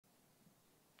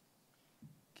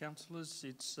Councillors,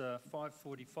 it's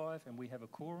 5:45 and we have a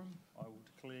quorum. I will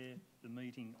declare the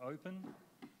meeting open.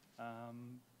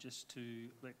 Just to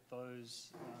let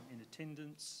those in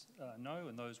attendance know,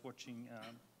 and those watching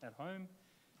at home,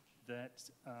 that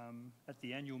at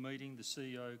the annual meeting the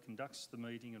CEO conducts the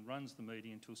meeting and runs the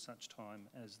meeting until such time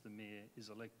as the Mayor is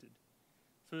elected.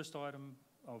 First item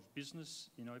of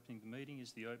business in opening the meeting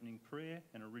is the opening prayer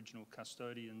and original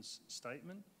custodian's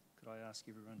statement. Could I ask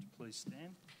everyone to please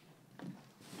stand?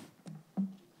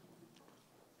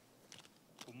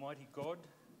 Almighty God,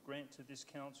 grant to this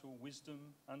council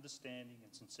wisdom, understanding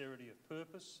and sincerity of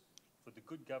purpose for the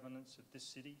good governance of this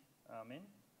city. Amen.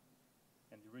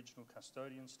 And the original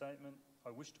custodian statement.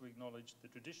 I wish to acknowledge the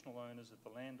traditional owners of the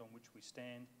land on which we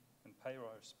stand and pay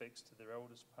our respects to their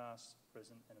elders past,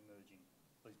 present and emerging.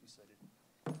 Please be seated.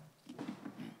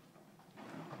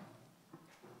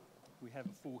 We have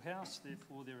a full house,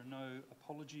 therefore there are no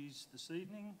apologies this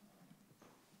evening.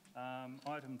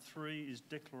 Item 3 is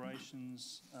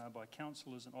declarations by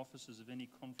councillors and officers of any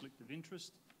conflict of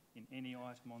interest in any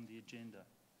item on the agenda.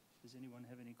 Does anyone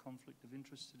have any conflict of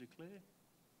interest to declare?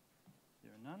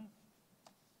 There are none.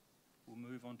 We'll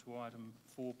move on to item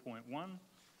 4.1,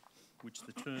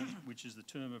 which is the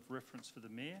term of reference for the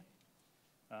Mayor.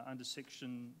 Under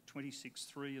section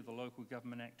 26.3 of the Local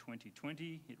Government Act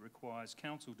 2020, it requires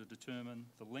council to determine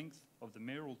the length of the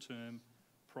mayoral term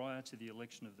prior to the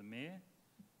election of the Mayor.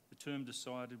 The term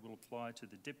decided will apply to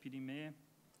the Deputy Mayor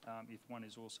if one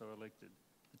is also elected.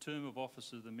 The term of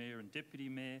office of the Mayor and Deputy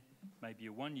Mayor may be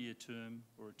a 1-year term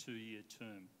or a 2-year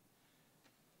term.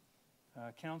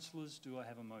 Councillors, do I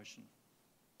have a motion?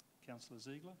 Councillor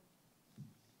Ziegler?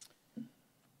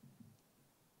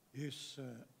 Yes,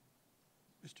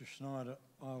 Mr Schneider,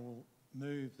 I will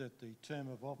move that the term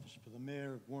of office for the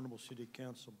Mayor of Warrnambool City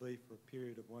Council be for a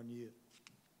period of 1 year.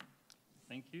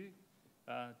 Thank you.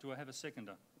 Do I have a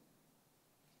seconder?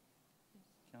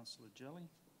 Councillor Jelly.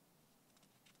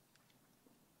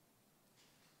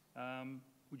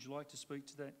 Would you like to speak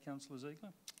to that, Councillor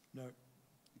Ziegler? No.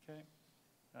 Okay.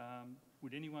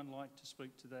 Would anyone like to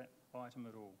speak to that item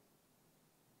at all?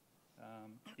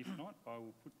 If not, I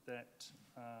will put that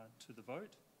to the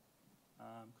vote.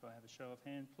 Could I have a show of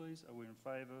hands, please? Are we in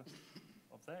favour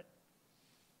of that?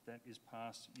 That is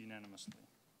passed unanimously.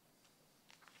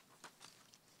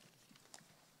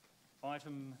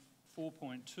 Item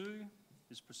 4.2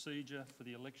 is procedure for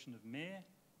the election of Mayor.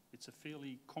 It's a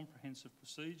fairly comprehensive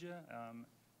procedure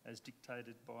as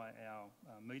dictated by our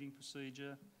meeting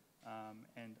procedure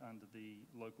and under the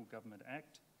Local Government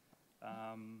Act.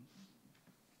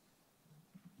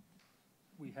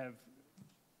 We have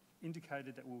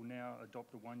indicated that we'll now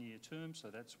adopt a 1-year term, so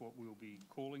that's what we'll be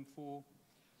calling for.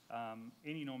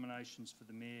 Any nominations for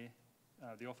the Mayor,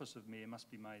 the office of Mayor must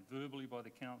be made verbally by the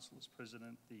Council as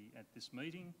President at this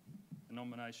meeting. A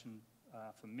nomination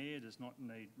for Mayor does not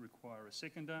require a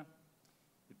seconder.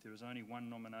 If there is only one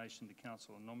nomination, the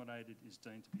Council nominated is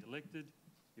deemed to be elected.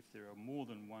 If there are more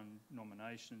than one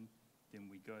nomination, then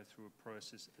we go through a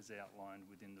process as outlined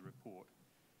within the report.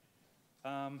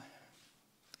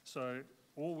 So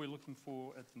all we're looking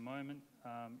for at the moment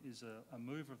is a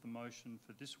move of the motion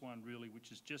for this one really,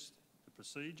 which is just the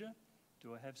procedure.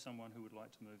 Do I have someone who would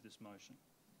like to move this motion?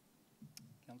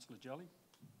 Councillor Jelly,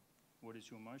 what is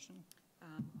your motion?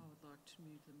 I would like to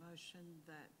move the motion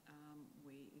that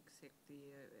we accept the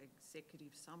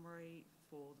executive summary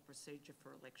for the procedure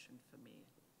for election for Mayor.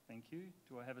 Thank you.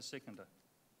 Do I have a seconder?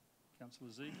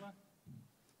 Councillor Ziegler?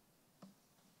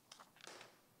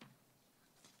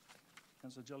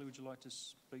 Councillor Jelly, would you like to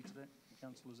speak to that?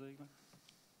 Councillor Ziegler?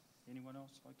 Anyone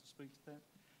else like to speak to that?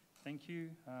 Thank you.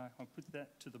 I'll put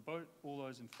that to the vote. All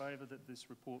those in favour that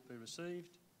this report be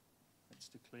received? That's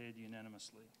declared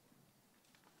unanimously.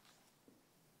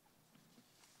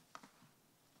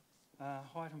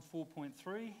 Item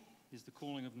 4.3 is the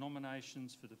calling of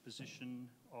nominations for the position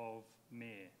of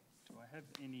Mayor. Do I have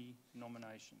any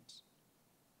nominations?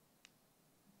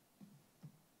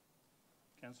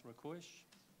 Councillor Koish?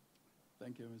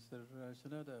 Thank you, Mr.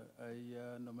 Schneider.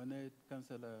 I nominate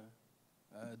Councillor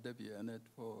Debbie Annette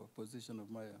for position of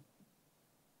Mayor.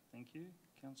 Thank you.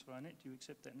 Councillor Annette, do you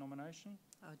accept that nomination?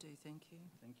 I do, thank you.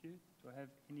 Thank you. Do I have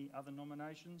any other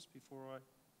nominations before I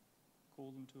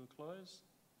call them to a close?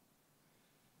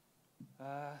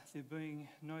 There being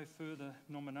no further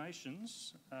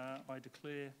nominations, I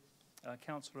declare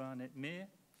Councillor Annette Mayor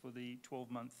for the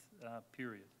 12-month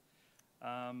period.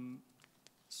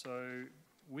 So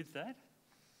with that,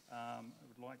 I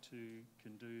would like to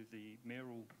do the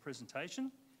mayoral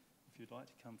presentation. If you'd like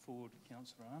to come forward,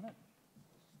 Councillor Arnott.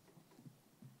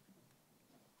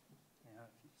 Now,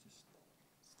 if you just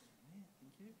stand there,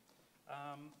 thank you.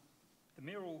 The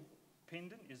mayoral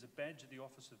pendant is a badge of the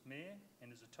office of mayor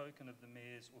and is a token of the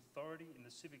mayor's authority in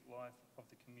the civic life of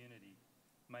the community.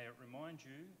 May it remind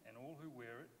you and all who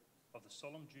wear it of the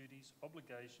solemn duties,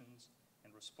 obligations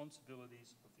and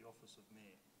responsibilities of the office of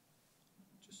mayor.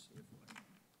 Just see if I can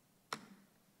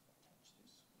attach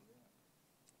this without.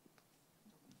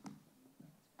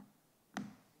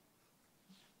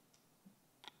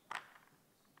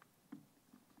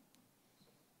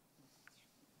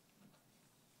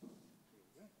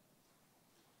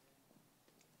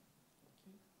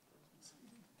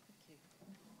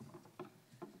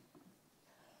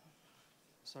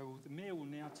 So the mayor will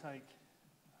now take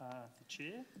the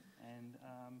chair, and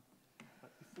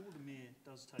but before the mayor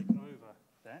does take over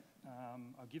that,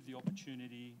 I'll give the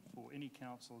opportunity for any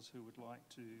councillors who would like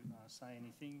to say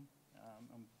anything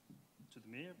to the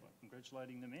mayor by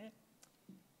congratulating the mayor.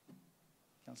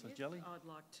 Councillor Yes, Jelly. I'd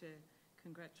like to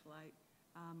congratulate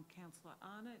Councillor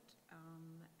Arnott,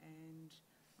 and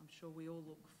I'm sure we all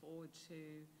look forward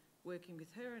to working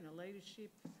with her in her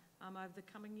leadership over the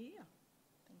coming year.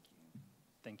 Thank you.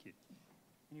 Thank you.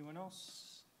 Anyone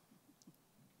else?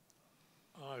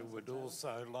 I would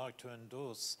also like to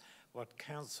endorse what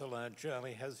Councillor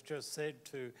Jelly has just said,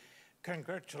 to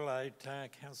congratulate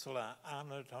Councillor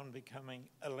Arnott on becoming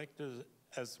elected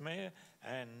as mayor,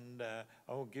 and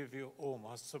I will give you all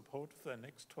my support for the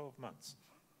next 12 months.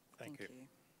 Thank you.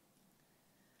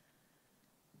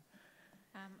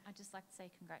 I'd just like to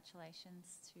say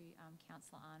congratulations to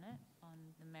Councillor Arnott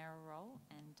on the mayoral role,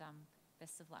 and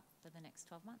best of luck for the next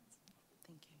 12 months.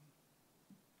 Thank you.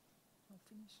 I'll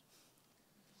finish.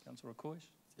 Councillor Koish.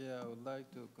 Yeah, I would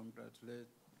like to congratulate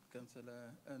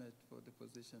Councillor Arnott for the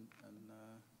position, and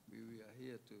we are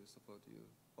here to support you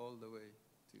all the way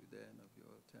to the end of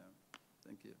your term.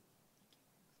 Thank you.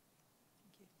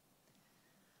 Thank you.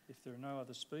 If there are no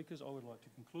other speakers, I would like to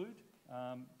conclude.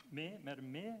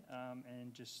 Madam Mayor,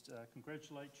 and just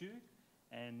congratulate you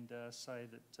and say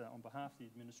that on behalf of the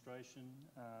administration,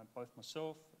 both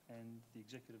myself and the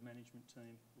executive management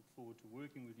team look forward to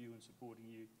working with you and supporting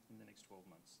you in the next 12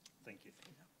 months. Thank you.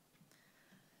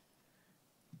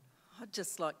 I'd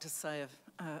just like to say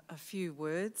a few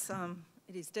words.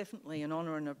 It is definitely an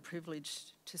honour and a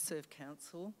privilege to serve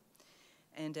council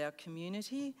and our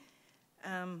community.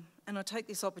 And I take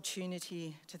this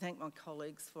opportunity to thank my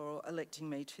colleagues for electing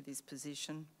me to this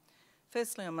position.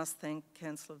 Firstly, I must thank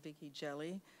Councillor Vicky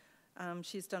Jelly.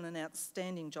 She's done an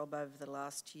outstanding job over the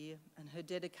last year, and her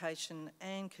dedication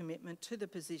and commitment to the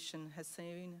position has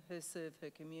seen her serve her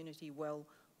community well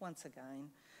once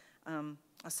again.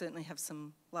 I certainly have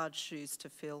some large shoes to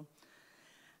fill.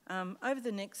 Over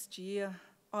the next year,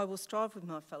 I will strive with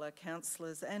my fellow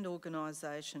councillors and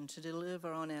organisation to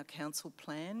deliver on our council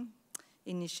plan,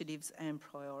 initiatives and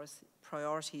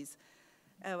priorities.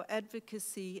 Our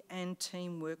advocacy and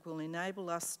teamwork will enable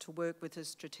us to work with a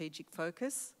strategic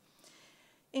focus,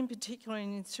 in particular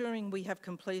in ensuring we have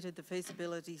completed the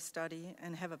feasibility study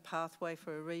and have a pathway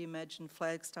for a reimagined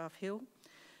Flagstaff Hill,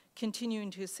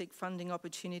 continuing to seek funding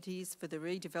opportunities for the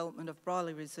redevelopment of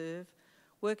Briley Reserve,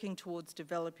 working towards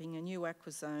developing a new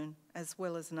aqua zone as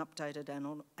well as an updated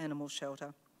animal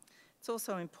shelter. It's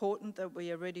also important that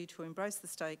we are ready to embrace the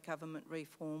state government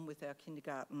reform with our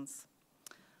kindergartens.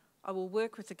 I will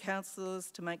work with the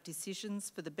councillors to make decisions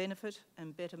for the benefit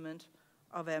and betterment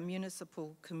of our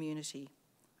municipal community.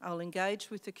 I will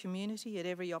engage with the community at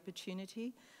every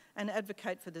opportunity and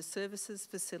advocate for the services,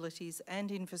 facilities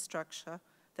and infrastructure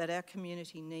that our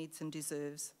community needs and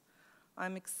deserves.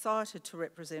 I'm excited to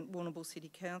represent Warrnambool City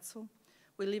Council.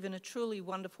 We live in a truly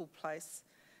wonderful place,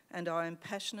 and I am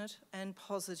passionate and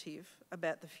positive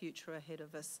about the future ahead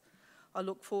of us. I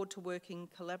look forward to working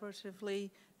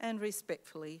collaboratively and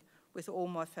respectfully with all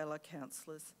my fellow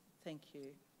councillors. Thank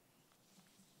you.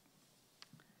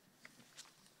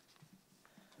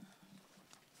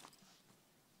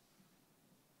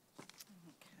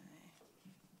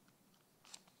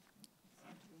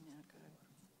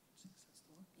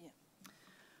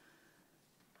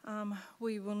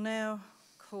 We will now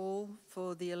call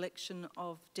for the election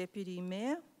of Deputy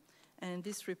Mayor, and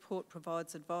this report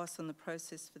provides advice on the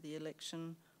process for the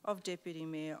election of Deputy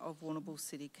Mayor of Warrnambool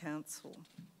City Council. Do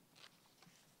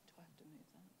I have to move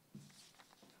that?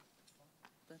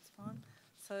 That's fine.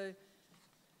 So,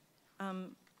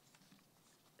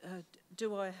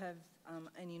 do I have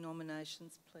any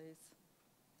nominations, please?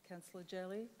 Councillor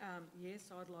Jelly?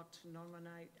 Yes, I'd like to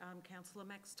nominate Councillor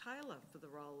Max Taylor for the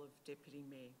role of Deputy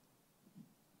Mayor.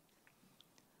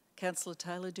 Councillor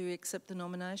Taylor, do you accept the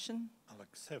nomination? I'll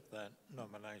accept that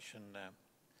nomination.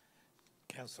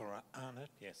 Councillor Arnott,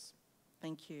 yes.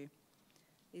 Thank you.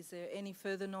 Is there any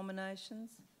further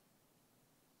nominations?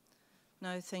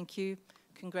 No, thank you.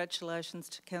 Congratulations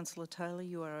to Councillor Taylor.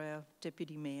 You are our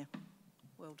Deputy Mayor.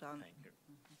 Well done. Thank you.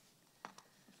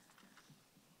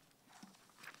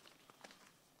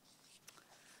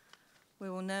 We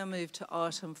will now move to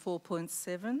item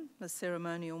 4.7, the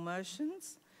ceremonial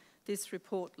motions. This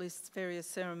report lists various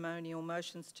ceremonial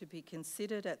motions to be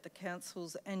considered at the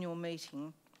Council's annual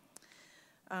meeting.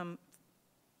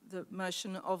 The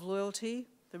motion of loyalty,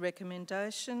 the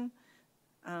recommendation.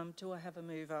 Do I have a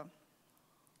mover?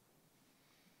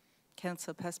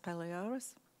 Councillor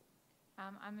Paspaliaris.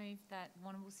 I move that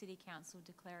Warrnambool City Council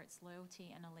declare its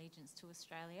loyalty and allegiance to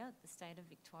Australia, the state of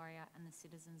Victoria and the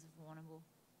citizens of Warrnambool.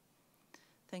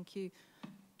 Thank you.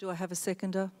 Do I have a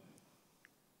seconder?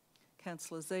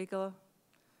 Councillor Ziegler.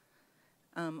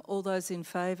 All those in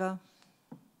favour?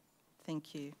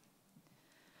 Thank you.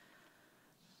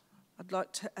 I'd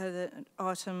like to add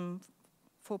item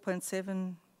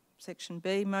 4.7, section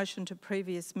B, motion to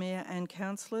previous mayor and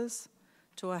councillors.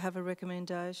 Do I have a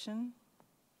recommendation?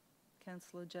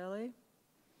 Councillor Jolly.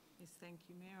 Yes, thank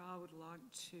you, Mayor. I would like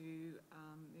to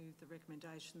move the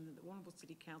recommendation that the Warrnambool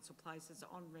City Council places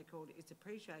on record its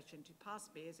appreciation to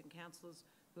past mayors and councillors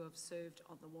who have served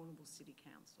on the Warrnambool City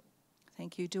Council.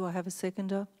 Thank you. Do I have a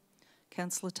seconder?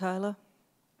 Councillor Taylor.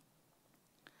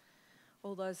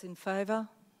 All those in favour?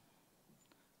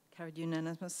 Carried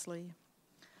unanimously.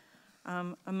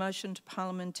 A motion to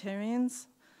parliamentarians.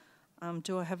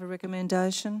 Do I have a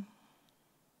recommendation?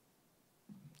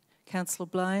 Councillor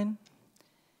Blaine.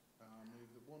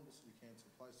 Move the Warrnambool City Council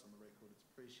place on the record its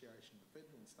appreciation to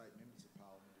federal and state members of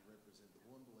parliament who represent the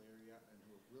Warrnambool area and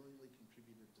who have willingly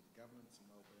contributed to the governance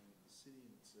and wellbeing of the city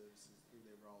and its services through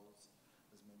their roles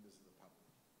as members of the public.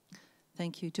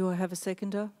 Thank you. Do I have a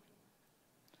seconder?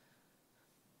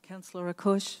 Councillor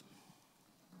Akush.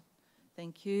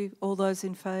 Thank you. All those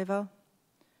in favour?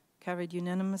 Carried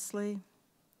unanimously.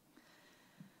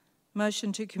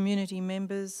 Motion to community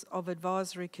members of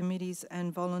advisory committees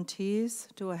and volunteers.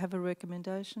 Do I have a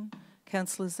recommendation?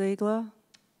 Councillor Ziegler.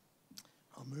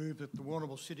 I move that the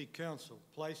Warrnambool City Council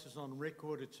places on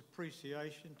record its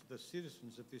appreciation to the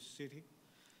citizens of this city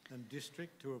and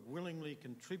district who have willingly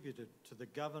contributed to the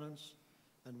governance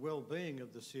and well-being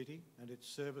of the city and its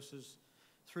services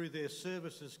through their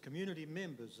service as community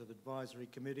members of advisory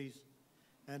committees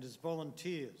and as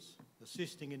volunteers,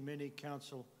 assisting in many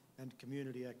council and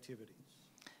community activities.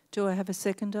 Do I have a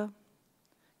seconder?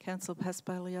 Councillor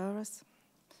Paspaliaris.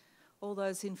 All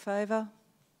those in favour?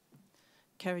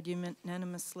 Carried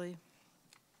unanimously.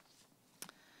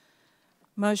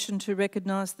 Motion to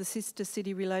recognise the sister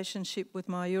city relationship with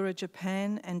Mayura,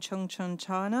 Japan and Chongchon,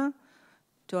 China.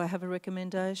 Do I have a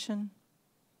recommendation?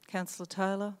 Councillor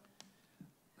Taylor.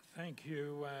 Thank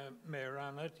you, Mayor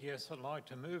Arnott. Yes, I'd like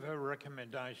to move a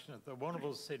recommendation that the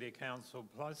Warrnambool City Council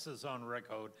places on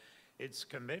record its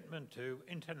commitment to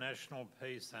international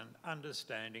peace and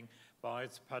understanding by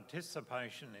its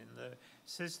participation in the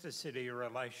sister city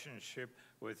relationship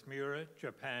with Miura,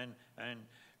 Japan and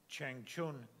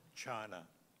Changchun, China.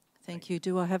 Thank you.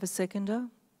 Do I have a seconder?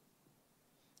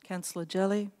 Councillor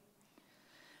Jelly.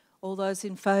 All those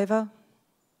in favour?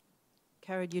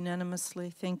 Carried unanimously.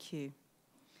 Thank you.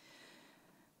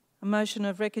 A motion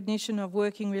of recognition of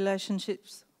working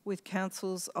relationships with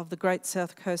councils of the Great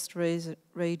South Coast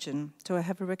region. Do I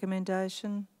have a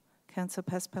recommendation? Councillor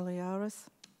Paspaliaris.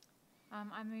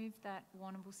 I move that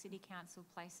Warrnambool City Council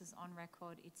places on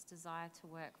record its desire to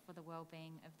work for the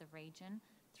well-being of the region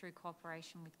through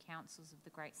cooperation with councils of the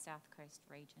Great South Coast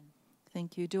region.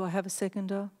 Thank you. Do I have a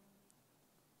seconder?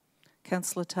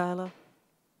 Councillor Taylor.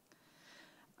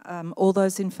 All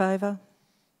those in favour?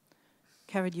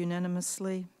 Carried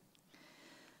unanimously.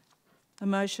 A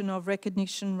motion of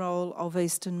recognition role of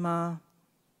Eastern Maar.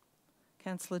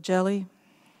 Councillor Jelly.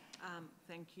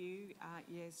 Thank you.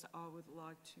 Yes, I would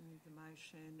like to move the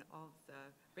motion of the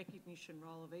recognition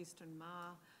role of Eastern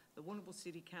Maar. The Warrnambool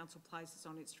City Council places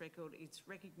on its record its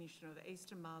recognition of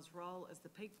Eastern Maar's role as the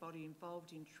peak body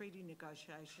involved in treaty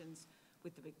negotiations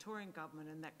with the Victorian Government,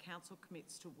 and that Council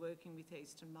commits to working with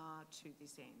Eastern Maar to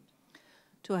this end.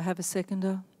 Do I have a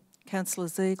seconder? Councillor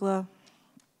Ziegler.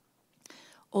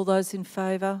 All those in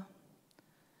favour?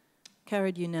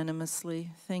 Carried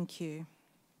unanimously. Thank you.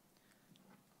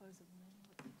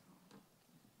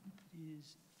 It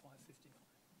is 5:59.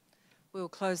 We'll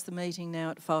close the meeting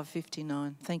now at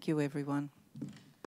 5:59. Thank you, everyone.